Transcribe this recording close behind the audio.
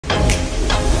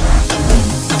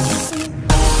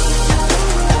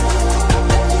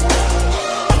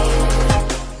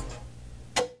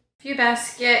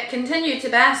basket, continue to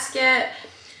basket,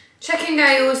 chicken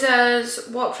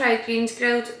gyozas, wok fried greens,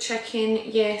 grilled chicken,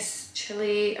 yes,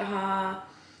 chili,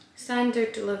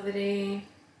 standard delivery.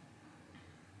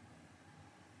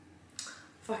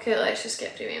 Fuck it, let's just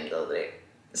get premium delivery.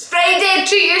 It's Friday,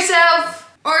 treat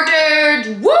yourself!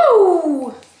 Ordered,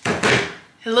 woo!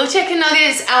 Hello chicken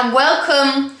nuggets and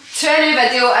welcome to a new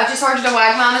video. I've just ordered a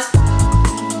Wagamama's.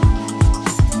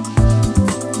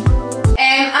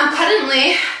 I'm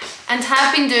currently, and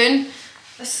have been doing,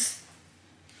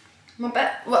 I'm a bit,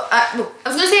 well, I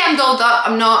was going to say I'm dolled up,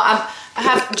 I'm not. I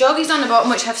have joggies on the bottom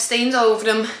which have stains all over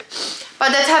them. But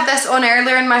I did have this on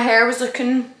earlier and my hair was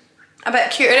looking a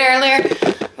bit cuter earlier.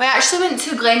 We actually went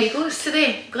to Glen Eagles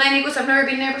today. Glen Eagles, I've never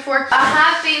been there before. I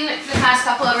have been for the past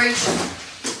couple of hours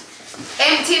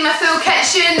emptying my full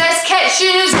kitchen. This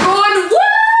kitchen is going woo!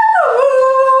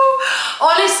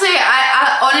 Honestly,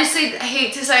 I honestly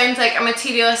hate to sound like a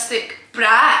materialistic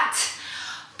brat,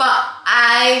 but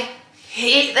I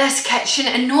hate this kitchen,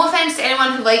 and no offense to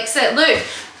anyone who likes it. Look,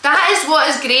 that is what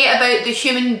is great about the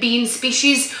human being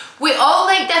species. We all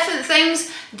like different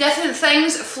things,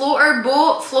 floater,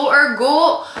 boat, floater,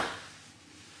 goat.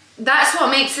 That's what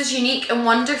makes us unique and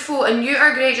wonderful, and you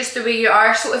are great just the way you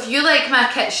are. So if you like my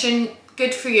kitchen,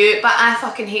 good for you, but I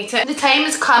fucking hate it. The time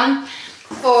has come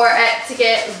for it to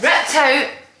get ripped out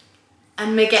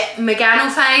and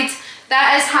Meganofied.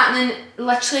 That is happening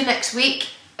literally next week.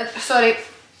 Sorry,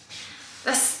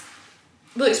 this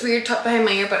looks weird tucked behind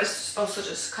my ear, but it's also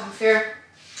just comfier.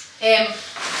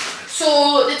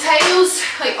 So the tiles,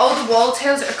 like all the wall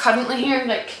tiles that are currently here,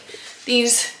 like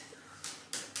these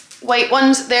white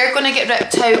ones, they're gonna get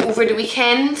ripped out over the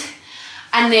weekend.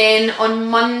 And then on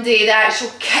Monday, the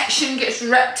actual kitchen gets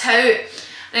ripped out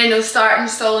and then they'll start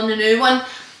installing the new one.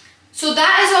 So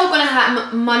that is all going to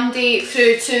happen Monday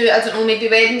through to, I don't know, maybe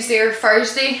Wednesday or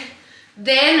Thursday.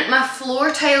 Then my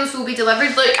floor tiles will be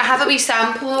delivered. Look, I have a wee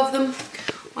sample of them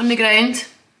on the ground.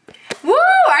 Woo,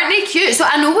 aren't they cute? So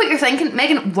I know what you're thinking,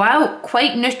 Megan, wow,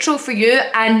 quite neutral for you.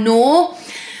 I know.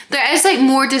 There is like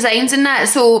more designs in that,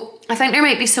 so I think there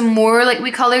might be some more like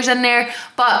wee colours in there,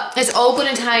 but it's all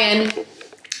going to tie in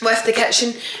with the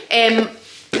kitchen.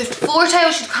 The floor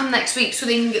tiles should come next week so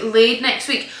they can get laid next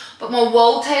week, but my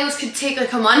wall tiles could take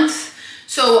like a month,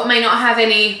 so I might not have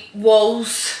any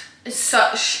walls as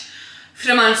such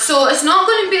for a month. So it's not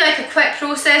going to be like a quick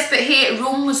process, but hey,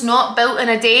 Rome was not built in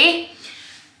a day.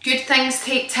 Good things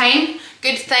take time.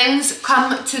 Good things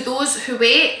come to those who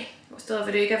wait. What's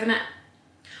delivery giving it?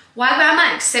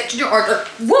 Wagamama accepted your order.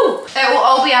 Woo! It will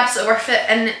all be absolutely worth it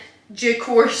in due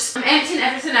course. I'm emptying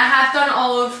everything. I have done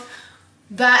all of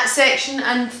that section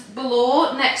and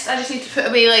below. Next I just need to put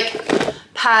away like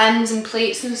pans and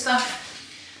plates and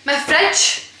stuff. My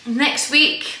fridge next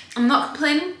week, I'm not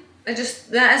complaining, that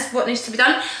is what needs to be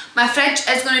done. My fridge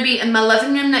is going to be in my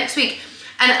living room next week,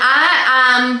 and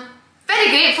I am very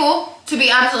grateful to be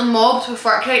absolutely mobbed with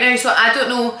work right now, so I don't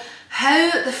know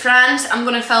how the France I'm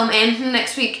going to film anything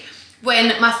next week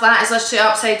when my flat is literally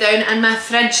upside down and my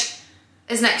fridge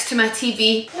is next to my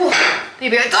TV. Oh,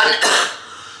 maybe I'm done.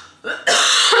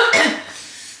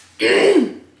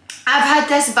 I've had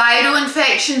this viral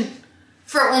infection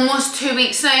for almost 2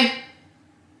 weeks now.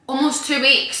 Almost 2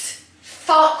 weeks.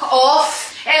 Fuck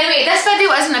off. Anyway, this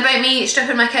video isn't about me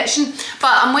stripping my kitchen,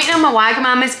 but I'm waiting on my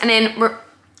Wagamama's, and then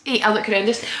hey, I look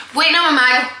horrendous. Waiting on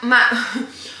my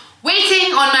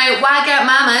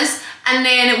Wagamama's, and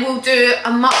then we'll do a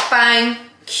mukbang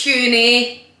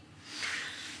Q&A.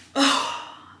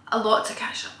 Oh, a lot to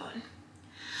catch up on.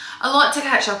 A lot to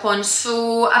catch up on.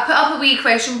 So I put up a wee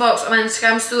question box on my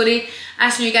Instagram story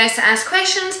asking you guys to ask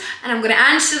questions, and I'm going to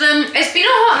answer them. It's been a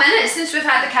hot minute since we've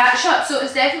had the catch up, so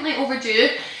it's definitely overdue.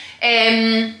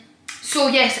 So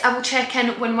yes, I will check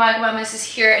in when Wagamama's is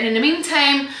here, and in the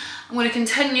meantime I'm going to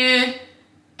continue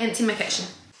emptying my kitchen.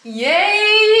 Yay!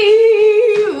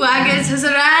 Wagas has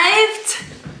arrived.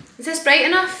 Is this bright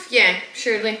enough? Yeah,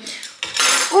 surely.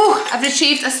 Oh, I've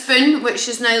retrieved a spoon which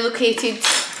is now located,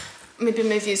 maybe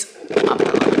move these up a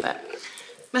little bit.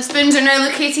 My spoons are now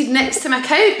located next to my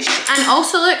couch, and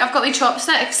also look, I've got my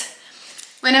chopsticks.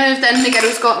 When I moved in, the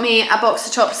girls got me a box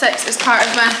of chopsticks as part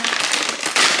of my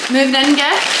moving in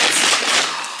gift.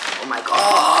 Oh my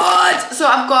god! So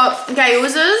I've got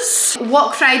gyozas,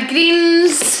 wok fried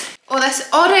greens. Oh, this,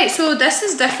 alright, so this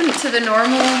is different to the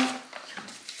normal.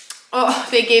 Oh,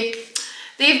 they've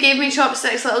gave me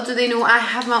chopsticks, little do they know I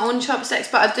have my own chopsticks,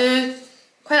 but I do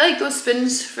quite like those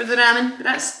spoons for the ramen, but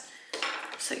it's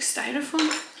like styrofoam.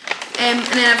 And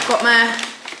then I've got my,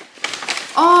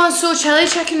 oh, so chili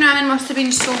chicken ramen must have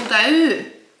been sold out.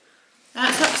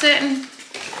 That's upsetting.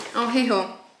 Oh, hey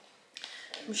ho.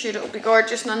 I'm sure it'll be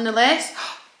gorgeous nonetheless.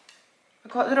 I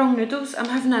got the wrong noodles. I'm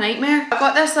having a nightmare. I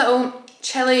got this little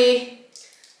chili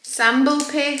sambal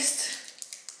paste.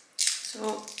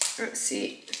 So let's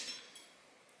see.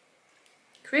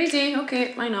 Crazy.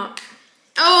 Okay, why not?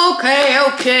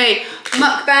 Okay.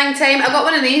 Mukbang time. I got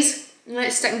one of these.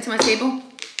 Let's stick them to my table.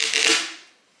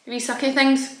 Wee sucky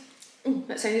things. Oh,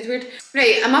 that sounded weird.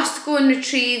 Right, I must go and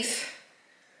retrieve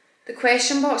the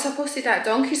question box I posted at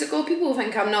donkeys ago. People will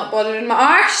think I'm not bothering my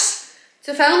arse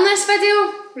to film this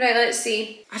video. Right, let's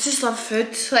see. I just love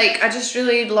food. Like, I just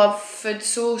really love food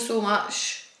so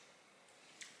much.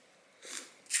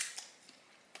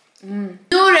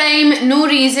 No rhyme, no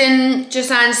reason,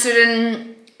 just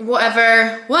answering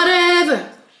whatever.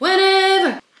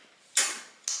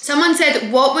 Someone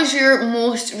said, what was your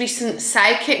most recent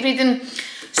sidekick reading?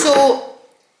 So,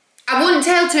 I won't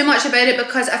tell too much about it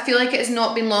because I feel like it has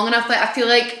not been long enough. Like, I feel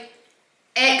like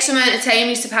X amount of time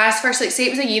needs to pass first. Like, say it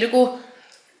was a year ago.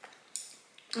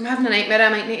 I'm having a nightmare. I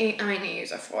might need to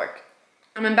use a fork.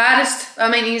 I'm embarrassed, but I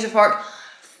might need to use a fork.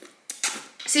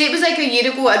 Say it was like a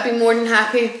year ago, I'd be more than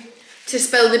happy to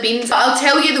spill the beans. But I'll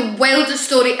tell you the wildest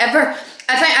story ever.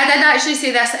 I think I did actually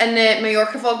say this in the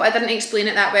Mallorca vlog, but I didn't explain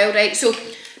it that well, right? So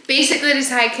basically the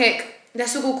sidekick,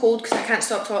 this will go cold because I can't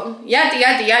stop talking. Yada.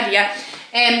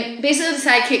 Basically the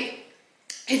sidekick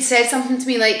had said something to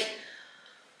me like,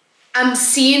 I'm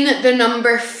seeing the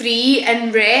number 3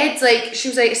 in red. Like, she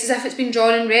was like, it's as if it's been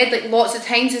drawn in red like lots of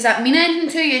times. Does that mean anything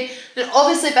to you? And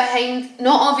obviously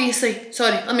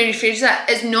sorry, let me rephrase that.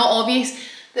 It's not obvious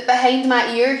that behind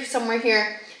my ear, somewhere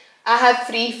here, I have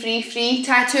free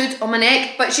tattooed on my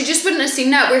neck, but she just wouldn't have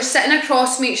seen that. We're sitting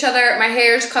across from each other, my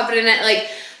hair's covering it, like,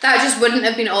 that just wouldn't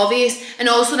have been obvious. And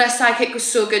also this sidekick was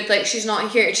so good, like, she's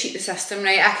not here to cheat the system,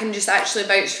 right? I can just actually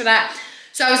vouch for that.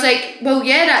 So I was like, well,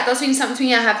 yeah, that does mean something to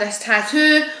me. I have this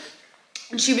tattoo.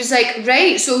 And she was like,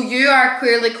 right, so you are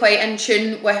clearly quite in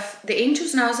tune with the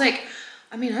angels. And I was like,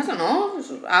 I mean, I don't know,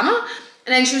 am I?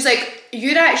 And then she was like,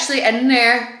 you're actually in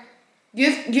there.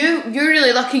 You're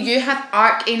really lucky. You have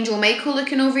Archangel Michael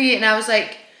looking over you. And I was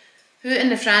like, who in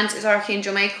the France is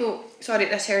Archangel Michael? Sorry,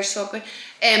 this hair is so ugly.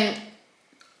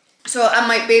 So I'm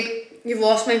like, babe, you've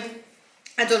lost me.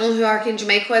 I don't know who Archangel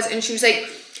Michael is. And she was like,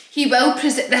 he will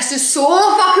present, this is so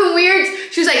fucking weird.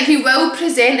 She was like, he will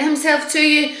present himself to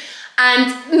you.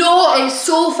 And no, it's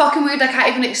so fucking weird, I can't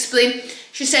even explain.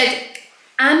 She said,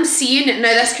 I'm seeing,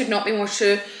 now this could not be more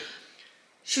true.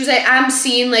 She was like, I'm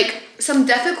seeing like some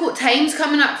difficult times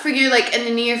coming up for you, like in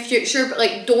the near future, but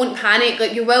like don't panic,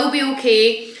 like you will be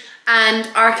okay. And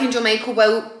Archangel Michael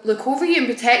will look over you and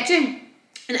protect you.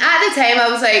 And at the time I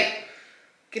was like,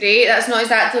 great, that's not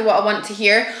exactly what I want to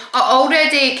hear. I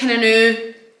already kind of knew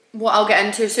what I'll get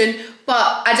into soon,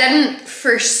 but I didn't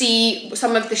foresee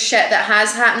some of the shit that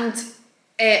has happened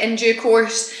in due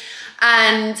course.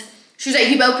 And she was like,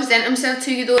 he will present himself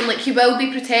to you though, and like he will be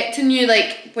protecting you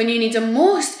like when you need him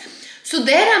most. So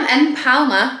then I'm in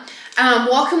Palma and I'm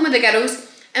walking with the girls,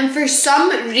 and for some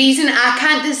reason I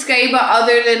can't describe it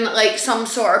other than like some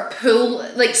sort of pull,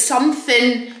 like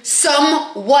something,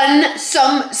 someone,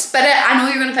 some spirit. I know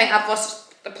you're gonna think I've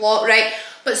lost the plot, right?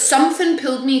 But something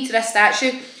pulled me to this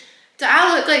statue. Do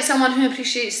I look like someone who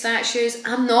appreciates statues?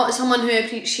 I'm not someone who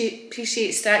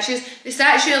appreciates statues. The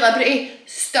Statue of Liberty,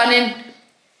 stunning.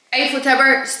 Eiffel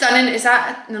Tower, stunning. Is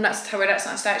that, no, that's a tower, that's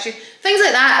not a statue. Things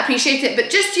like that, I appreciate it,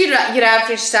 but just your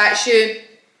average statue,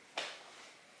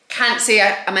 can't say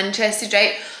I'm interested,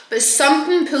 right? But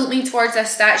something pulled me towards this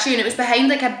statue, and it was behind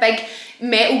like a big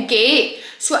metal gate.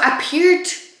 So I peered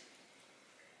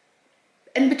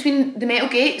in between the metal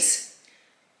gates,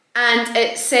 and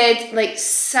it said like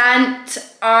Sant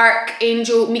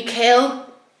Archangel Michael.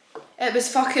 It was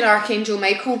fucking Archangel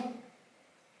Michael.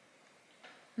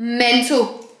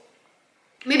 Mental.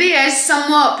 Maybe he is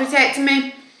somewhat protecting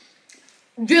me.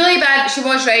 Really bad, she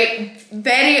was right.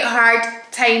 Very hard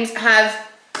times have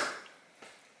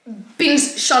been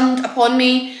shunned upon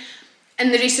me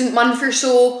in the recent month or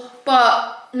so,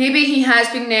 but maybe he has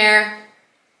been there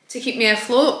to keep me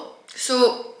afloat.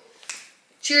 So,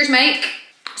 cheers, Mike.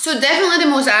 So definitely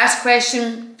the most asked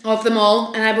question of them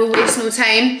all, and I will waste no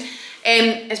time,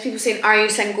 is people saying, are you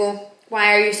single?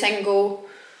 Why are you single?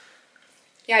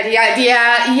 Yada yada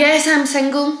yada. Yes, I'm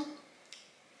single.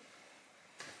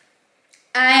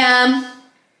 I am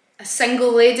a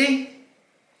single lady,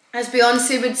 as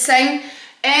Beyonce would sing.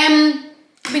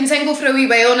 I've been single for a wee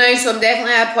while now, so I'm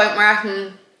definitely at a point where I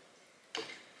can,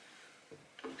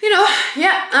 you know,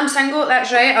 yeah, I'm single,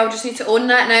 that's right, I'll just need to own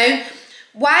that now.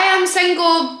 Why I'm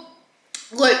single?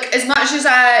 Look, as much as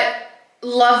I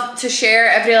love to share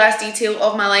every last detail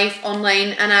of my life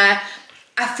online, and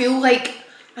I feel like,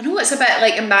 I I know it's a bit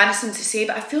like embarrassing to say,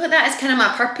 but I feel like that is kind of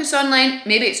my purpose online.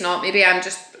 Maybe it's not, maybe I'm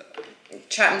just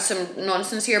chatting some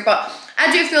nonsense here, but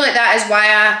I do feel like that is why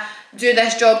I do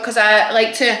this job, because I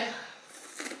like to,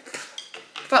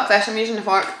 fuck this, I'm using the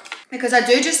fork, because I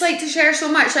do just like to share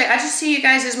so much. Like, I just see you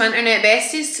guys as my internet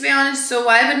besties, to be honest, so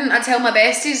why wouldn't I tell my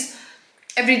besties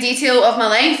every detail of my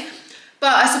life?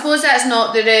 But I suppose that's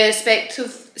not the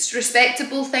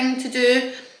respectable thing to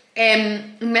do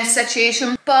in this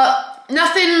situation. But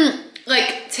nothing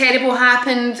like terrible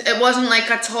happened. It wasn't like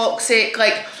a toxic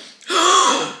like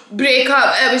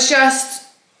breakup. It was just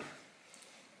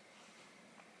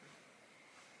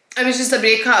a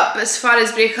breakup. As far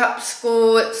as breakups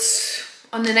go, it's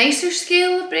on the nicer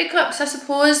scale of breakups, I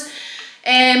suppose.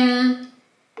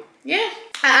 Yeah,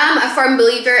 I am a firm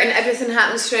believer in everything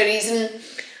happens for a reason,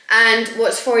 and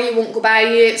what's for you won't go by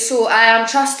you. So I am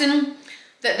trusting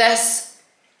that this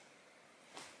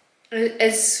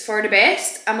is for the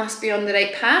best. I must be on the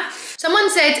right path. Someone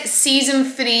said season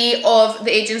 3 of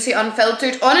The Agency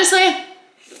Unfiltered. Honestly,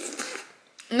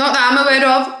 not that I'm aware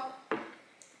of.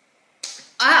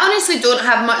 I honestly don't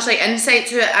have much like insight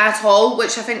to it at all,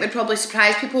 which I think would probably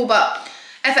surprise people, but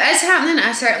if it is happening,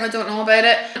 I certainly don't know about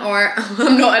it, or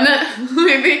I'm not in it,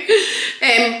 maybe.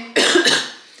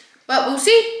 But we'll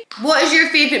see. What is your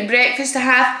favourite breakfast to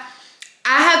have?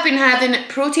 I have been having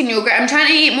protein yogurt. I'm trying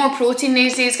to eat more protein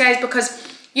these days, guys, because,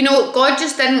 you know, God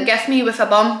just didn't gift me with a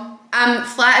bum. I'm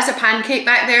flat as a pancake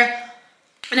back there,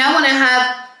 and I want to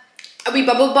have a wee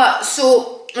bubble butt,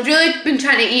 so I've really been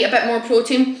trying to eat a bit more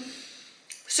protein.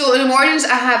 So in the mornings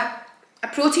I have a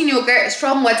protein yogurt. It's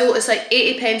from Lidl, it's like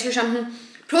 80 pence or something.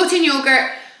 Protein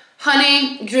yogurt,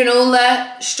 honey,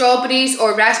 granola, strawberries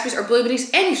or raspberries or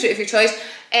blueberries, any fruit of your choice,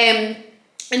 and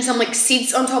some like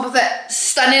seeds on top of it.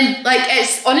 Stunning. Like,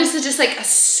 it's honestly just like a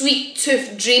sweet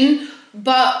tooth dream,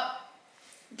 but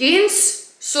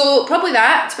gains. So probably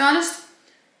that, to be honest.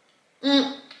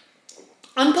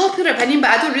 Unpopular opinion, but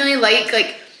I don't really like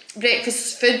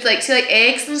breakfast food, like say like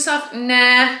eggs and stuff.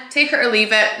 Nah, take it or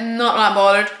leave it, not that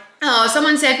bothered. Oh,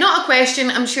 someone said, not a question,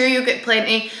 I'm sure you'll get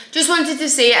plenty. Just wanted to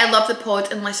say I love the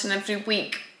pod and listen every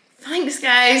week. Thanks,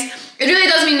 guys. It really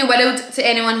does mean the world to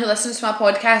anyone who listens to my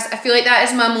podcast. I feel like that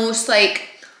is my most like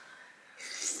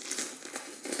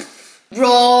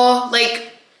raw,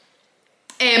 like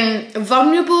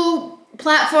vulnerable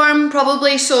platform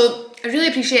probably, so I really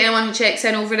appreciate anyone who checks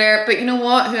in over there. But you know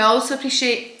what, who I also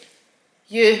appreciate?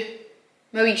 You,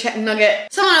 my wee chicken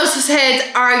nugget. Someone also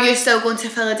said, are you still going to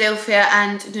Philadelphia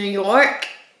and New York?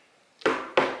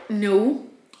 No,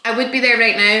 I would be there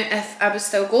right now if I was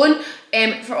still going.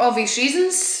 For obvious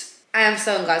reasons, I am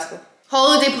still in Glasgow.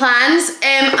 Holiday plans,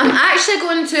 I'm actually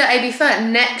going to Ibiza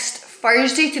next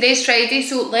Thursday. Today's Friday,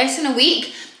 so less than a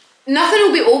week. Nothing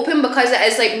will be open because it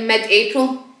is like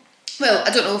mid-April. Well, I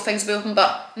don't know if things will be open,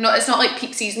 but it's not like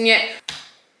peak season yet.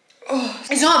 Oh,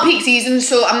 it's not peak season,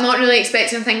 so I'm not really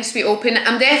expecting things to be open.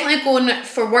 I'm definitely going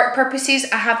for work purposes.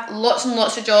 I have lots and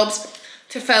lots of jobs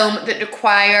to film that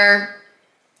require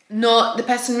not the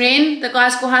piss and rain that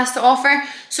Glasgow has to offer.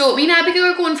 So me and Abigail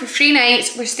are going for 3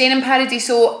 nights. We're staying in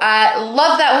Paradiso. I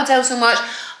love that hotel so much.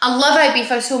 I love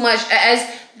Ibiza so much. It is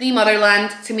the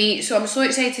motherland to me, so I'm so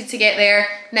excited to get there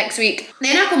next week.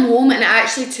 Then I come home, and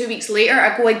actually 2 weeks later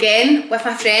I go again with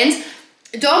my friends.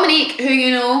 Dominique, who you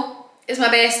know is my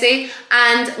bestie,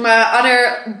 and my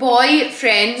other boy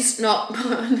friends, not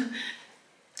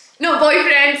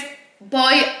boyfriends,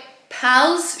 boy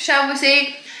pals, shall we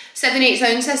say, 7-8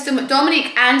 Sound System.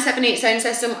 Dominique and 7-8 Sound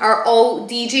System are all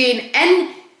DJing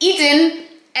in Eden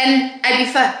in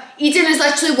Ibiza. Eden is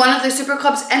literally one of the super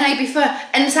clubs in Ibiza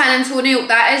in San Antonio.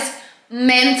 That is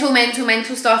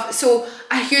mental stuff. So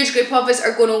a huge group of us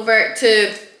are going over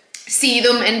to see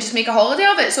them and just make a holiday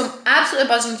of it. So I'm absolutely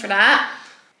buzzing for that.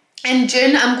 In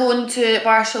June, I'm going to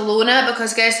Barcelona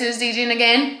because guess who's DJing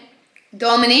again?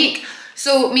 Dominique.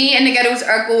 So me and the girls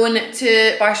are going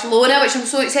to Barcelona, which I'm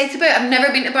so excited about. I've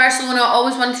never been to Barcelona,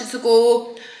 always wanted to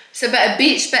go. It's a bit of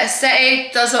beach, bit of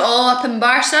city, does it all up in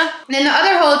Barca. And then the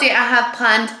other holiday I have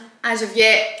planned as of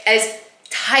yet is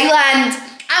Thailand.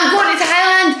 I'm going to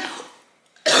Thailand.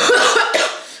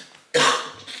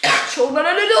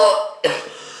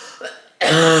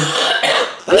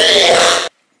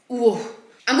 Ooh.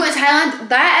 I'm going to Thailand.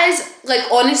 That is like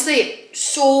honestly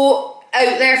so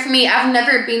out there for me. I've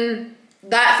never been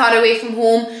that far away from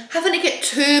home. Having to get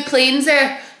 2 planes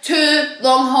there, 2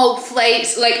 long haul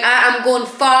flights. Like I am going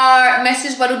far,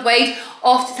 Mrs. Worldwide,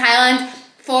 off to Thailand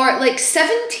for like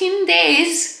 17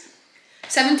 days.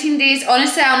 17 days.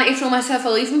 Honestly, I want to throw myself a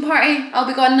leaving party. I'll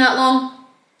be gone that long.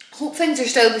 Hope things are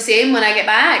still the same when I get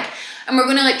back. and we're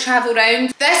gonna like travel around.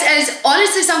 This is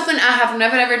honestly something I have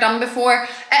never ever done before.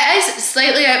 It is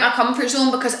slightly out of my comfort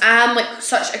zone because I am like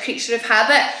such a creature of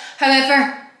habit.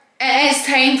 However, it is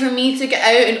time for me to get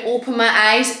out and open my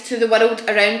eyes to the world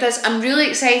around us. I'm really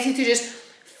excited to just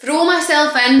throw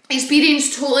myself in,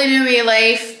 experience totally new way of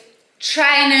life,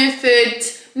 try new food,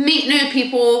 meet new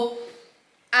people.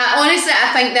 Honestly,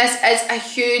 I think this is a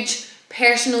huge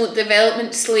personal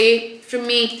development sleigh for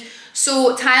me.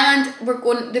 So Thailand, we're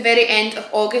going at the very end of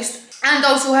August. And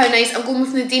also how nice, I'm going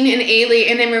with Nadine and Ailey,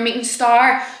 and then we're meeting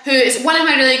Star, who is one of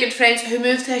my really good friends who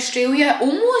moved to Australia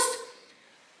almost.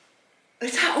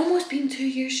 Has that almost been 2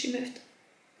 years she moved?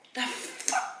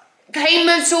 Time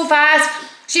moved so fast.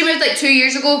 She moved like 2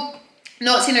 years ago.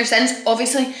 Not seen her since,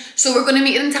 obviously. So we're going to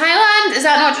meet her in Thailand. Is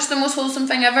that not just the most wholesome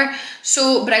thing ever?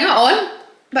 So bring it on.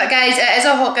 But guys, it is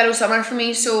a hot girl summer for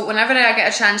me. So whenever I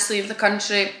get a chance to leave the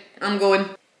country, I'm going.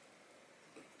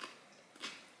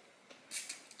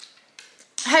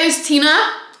 How's Tina?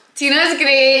 Tina's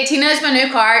great. Tina's my new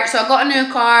car. So I got a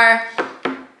new car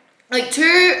like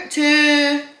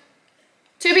two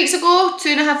weeks ago,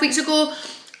 2.5 weeks ago.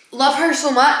 Love her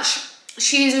so much.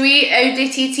 She's a wee Audi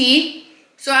TT.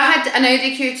 So I had an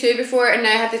Audi Q2 before and now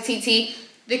I have the TT.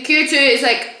 The Q2 is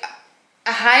like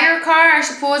a higher car, I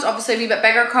suppose, obviously a wee bit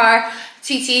bigger car.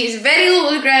 TT is very low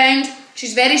to the ground.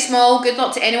 She's very small. Good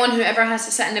luck to anyone who ever has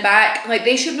to sit in the back. Like,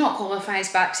 they should not qualify as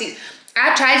back seats.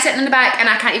 I tried sitting in the back and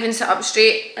I can't even sit up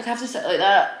straight. I'd have to sit like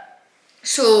that.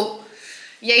 So,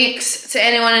 yikes to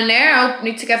anyone in there. I'll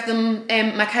need to give them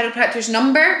my chiropractor's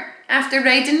number after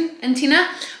riding in Tina.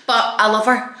 But I love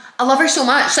her. I love her so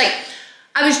much. Like,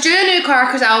 I was due a new car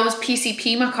because I always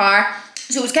PCP my car.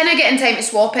 So it was kind of getting time to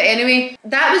swap it anyway.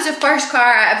 That was the first car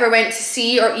I ever went to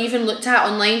see or even looked at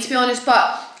online, to be honest.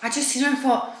 But I just seen her and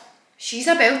thought, she's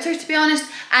a belter, to be honest.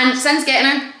 And since getting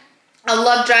her, I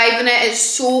love driving it. It's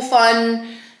so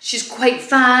fun. She's quite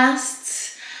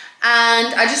fast.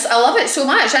 And I love it so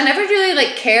much. I never really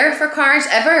like care for cars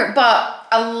ever, but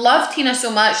I love Tina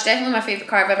so much. Definitely my favourite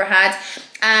car I've ever had.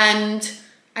 And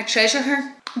I treasure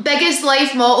her. Biggest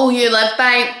life motto you live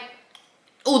by?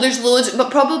 Oh, there's loads, but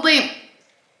probably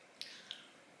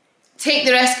take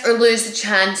the risk or lose the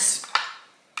chance.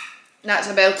 That's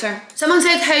a belter. Someone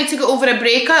said how to get over a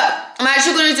breakup. I'm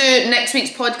actually going to do next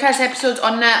week's podcast episode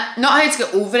on that. Not how to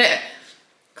get over it,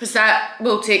 because that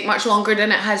will take much longer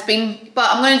than it has been.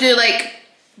 But I'm going to do like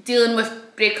dealing with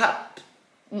breakup,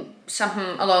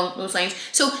 something along those lines.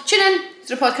 So tune in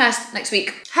to the podcast next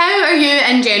week. How are you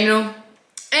in general?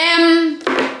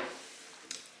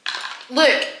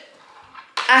 Look,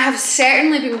 I have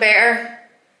certainly been better.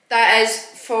 That is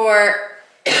for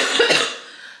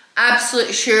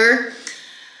absolute sure.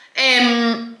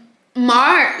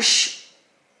 March,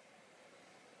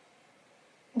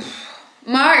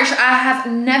 I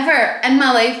have never in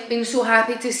my life been so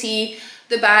happy to see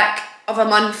the back of a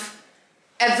month,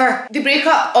 ever. The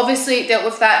breakup obviously dealt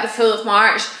with that the full of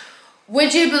March.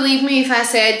 Would you believe me if I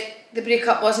said the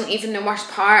breakup wasn't even the worst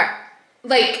part?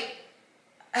 Like,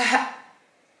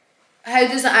 how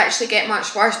does it actually get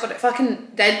much worse? But it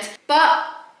fucking did. But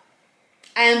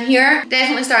I am here,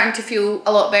 definitely starting to feel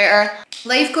a lot better.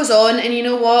 Life goes on, and you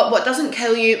know what doesn't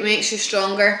kill you makes you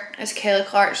stronger, as Kelly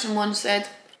Clarkson once said.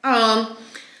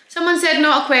 Someone said,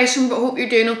 not a question, but hope you're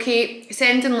doing okay.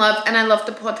 Sending love, and I love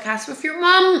the podcast with your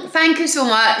mum. Thank you so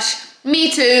much.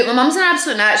 Me too. My mum's an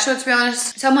absolute natural, to be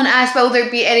honest. Someone asked, will there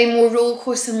be any more roller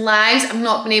coasting lives? I've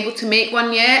not been able to make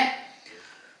one yet.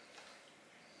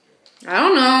 I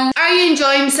don't know. Are you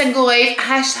enjoying single life?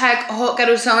 Hashtag hot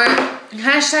girl summer.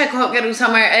 Hashtag hot girl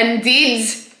summer indeed.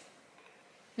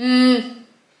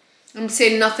 I'm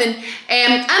saying nothing.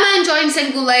 Am I enjoying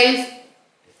single life?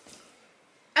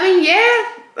 I mean,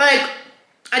 yeah. Like,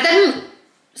 I didn't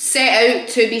set out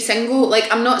to be single. Like,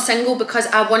 I'm not single because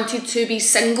I wanted to be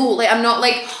single. Like, I'm not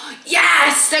like,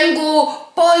 yeah, single,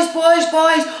 boys,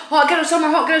 hot girl summer.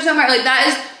 Like, that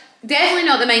is definitely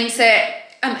not the mindset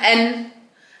I'm in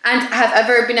and have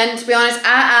ever been in, to be honest.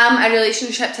 I am a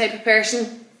relationship type of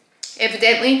person,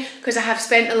 evidently, because I have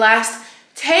spent the last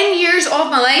 10 years of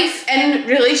my life in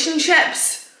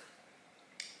relationships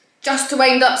just to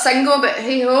wind up single, but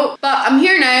hey ho. But I'm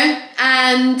here now,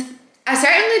 and I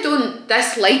certainly don't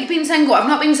dislike being single. I've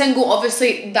not been single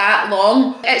obviously that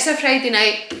long. It's a Friday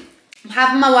night. I'm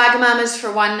having my Wagamamas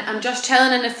for one. I'm just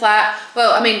chilling in the flat.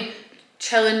 Well, I mean,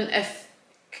 chilling, if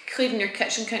cleaning your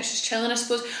kitchen counts as chilling, I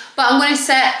suppose. But I'm going to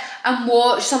sit and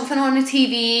watch something on the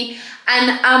TV,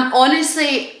 and I'm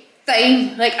honestly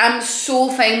fine. Like, I'm so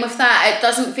fine with that. It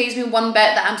doesn't faze me one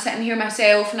bit that I'm sitting here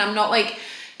myself and I'm not like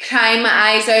crying my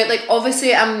eyes out. Like,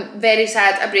 obviously I'm very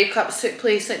sad a breakup took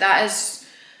place. Like, that is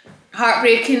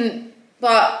heartbreaking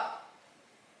but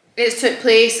it's took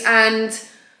place and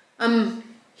I'm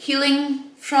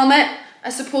healing from it, I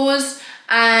suppose.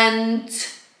 And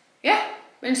yeah,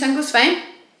 being single's fine.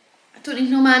 I don't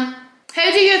need no man.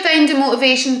 How do you find the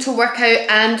motivation to work out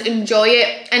and enjoy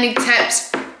it? Any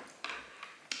tips?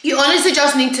 You honestly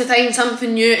just need to find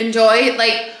something you enjoy.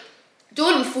 Like,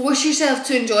 don't force yourself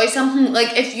to enjoy something.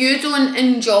 Like, if you don't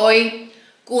enjoy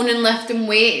going and lifting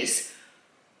weights,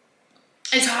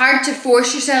 it's hard to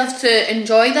force yourself to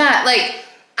enjoy that. Like,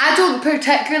 I don't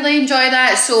particularly enjoy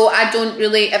that, so I don't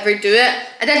really ever do it.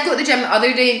 I did go to the gym the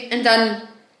other day and done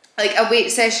like a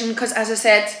weight session because, as I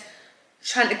said,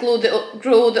 trying to grow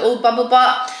the old bubble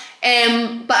butt.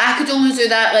 But I could only do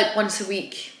that like once a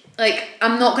week. Like,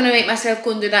 I'm not going to make myself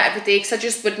go and do that every day because I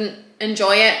just wouldn't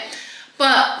enjoy it.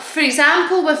 But for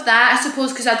example, with that, I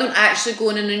suppose, because I don't actually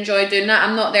go in and enjoy doing that,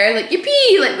 I'm not there like,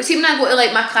 yippee! Like, see, when I go to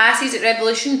like my classes at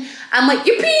Revolution, I'm like,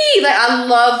 yippee! Like, I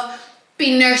love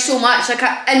being there so much. Like,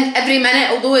 and every minute,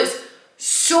 although it's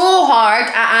so hard,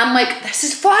 I am like, this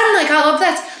is fun. Like, I love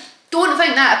this. Don't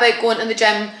think that about going to the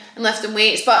gym and lifting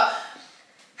weights. But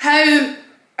how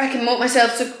I can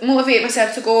motivate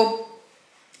myself to go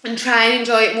and try and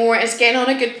enjoy it more is getting on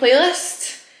a good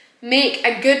playlist. Make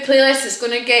a good playlist that's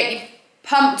going to get you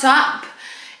pumped up.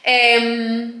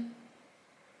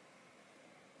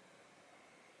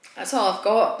 That's all I've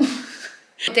got.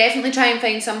 Definitely try and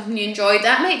find something you enjoy.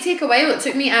 That might take a while. It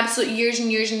took me absolute years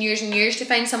and years and years and years to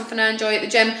find something I enjoy at the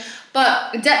gym.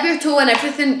 But dip your toe in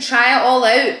everything. Try it all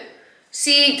out.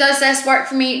 See, does this work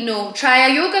for me? No. Try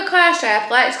a yoga class, try a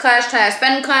Pilates class, try a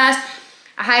spin class,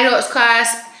 a high rocks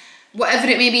class, whatever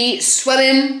it may be,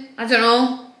 swimming, I don't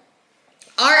know,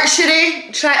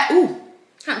 archery, try, ooh,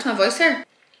 happened to my voice there.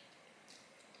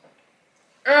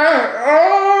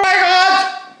 Oh my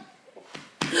god!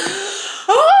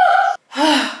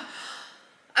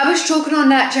 I was choking on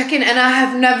that chicken and I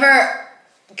have never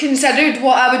considered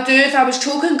what I would do if I was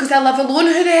choking because I live alone.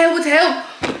 Who the hell would help?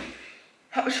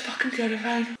 That was fucking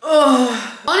terrifying.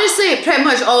 Oh. Honestly, pretty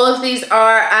much all of these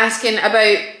are asking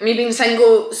about me being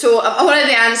single, so I've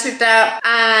already answered that.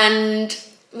 And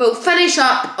we'll finish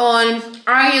up on,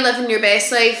 are you living your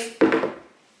best life?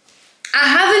 I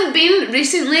haven't been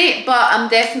recently, but I'm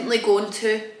definitely going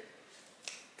to.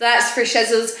 That's for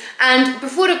shizzles. And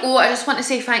before I go, I just want to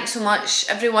say thanks so much,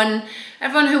 everyone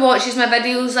who watches my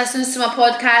videos, listens to my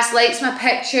podcast, likes my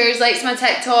pictures, likes my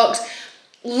TikToks.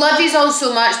 Love yous all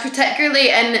so much,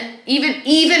 particularly and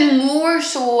even more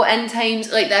so in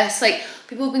times like this. Like,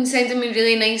 people have been sending me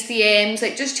really nice DMs,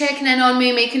 like just checking in on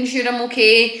me, making sure I'm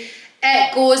okay.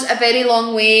 It goes a very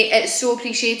long way. It's so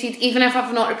appreciated. Even if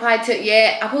I've not replied to it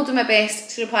yet, I will do my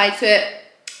best to reply to it.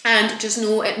 And just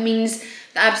know it means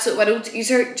the absolute world.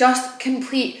 These are just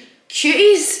complete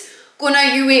cuties going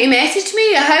out your way to message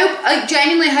me.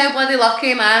 Genuinely, how bloody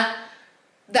lucky am I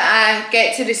that I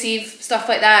get to receive stuff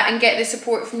like that and get the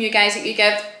support from you guys that you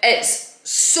give. It's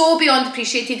so beyond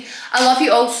appreciated. I love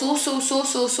you all so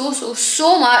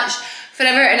much,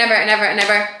 forever and ever and ever and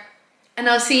ever. And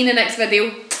I'll see you in the next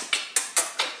video.